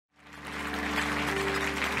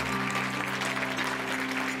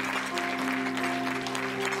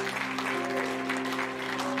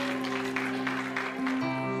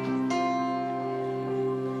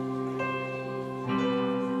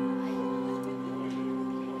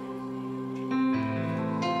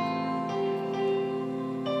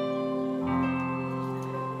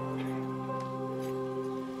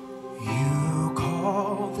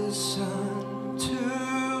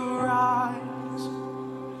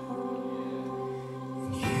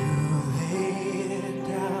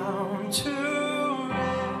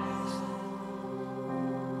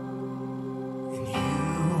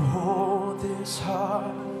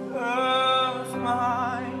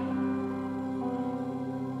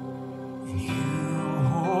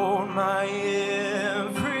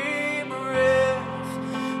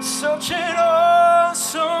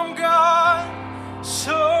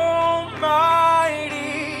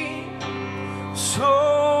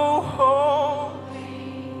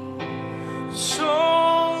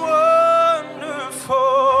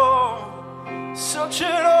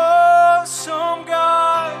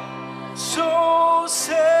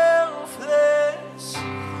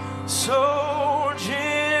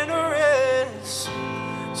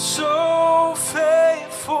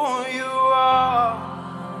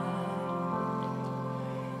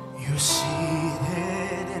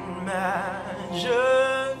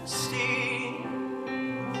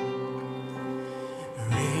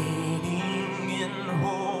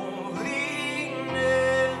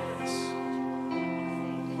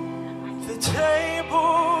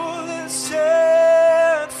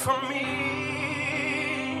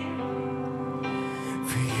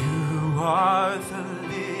are the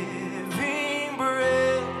living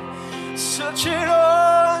bread. Such an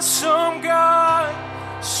awesome God,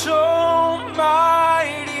 so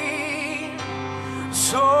mighty,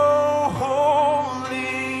 so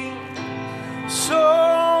holy,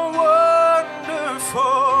 so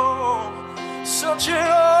wonderful. Such an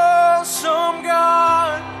awesome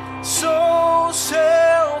God, so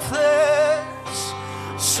selfless,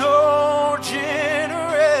 so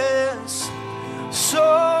generous,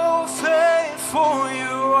 so faithful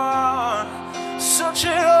you are. Such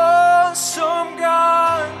an awesome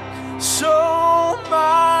God, so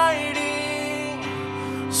mighty,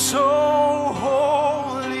 so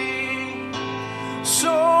holy,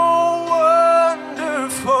 so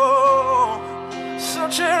wonderful.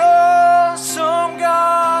 Such an awesome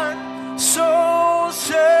God, so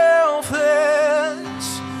selfless,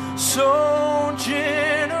 so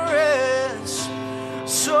generous,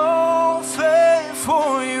 so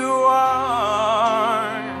faithful you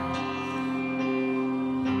are.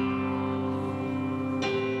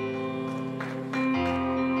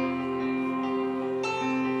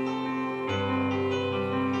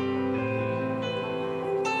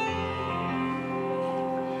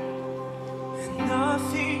 And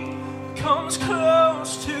nothing comes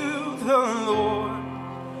close to the Lord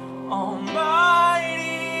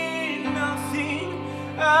Almighty, nothing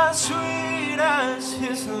as sweet as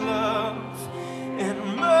His love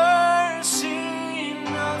and mercy.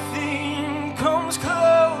 Nothing comes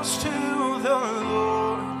close to the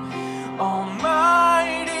Lord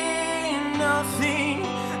Almighty, nothing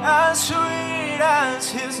as sweet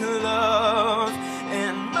as His love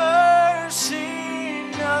and mercy.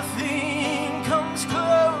 Nothing comes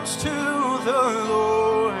close to the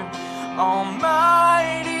Lord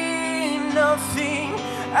Almighty, nothing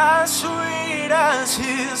as sweet as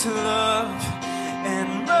His love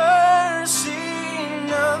and mercy.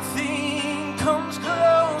 Nothing comes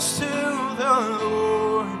close to the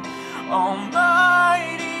Lord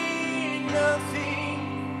Almighty,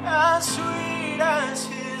 nothing as sweet as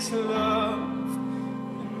His love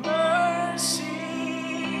and mercy.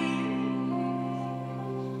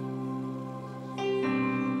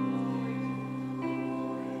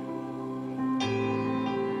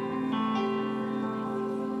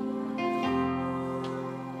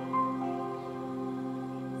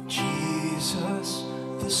 Jesus,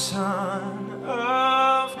 the Son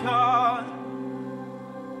of God,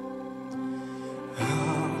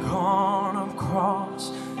 hung on a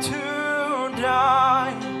cross to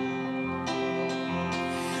die,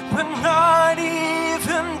 but not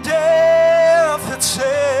even death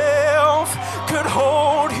itself could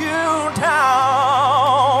hold you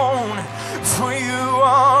down, for you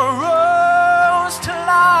are rose to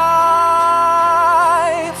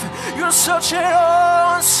life. You're such an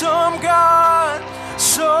awesome God,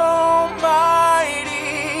 so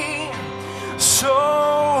mighty, so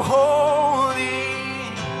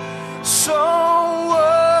holy, so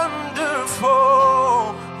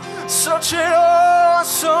wonderful. Such an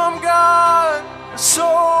awesome God,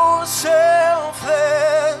 so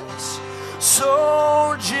selfless,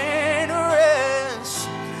 so generous,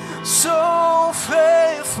 so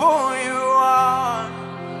faithful you are.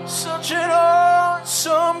 Such an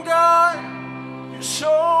awesome God, you're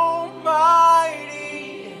so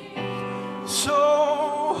mighty,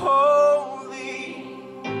 so holy,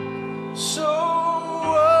 so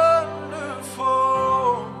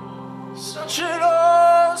wonderful. Such an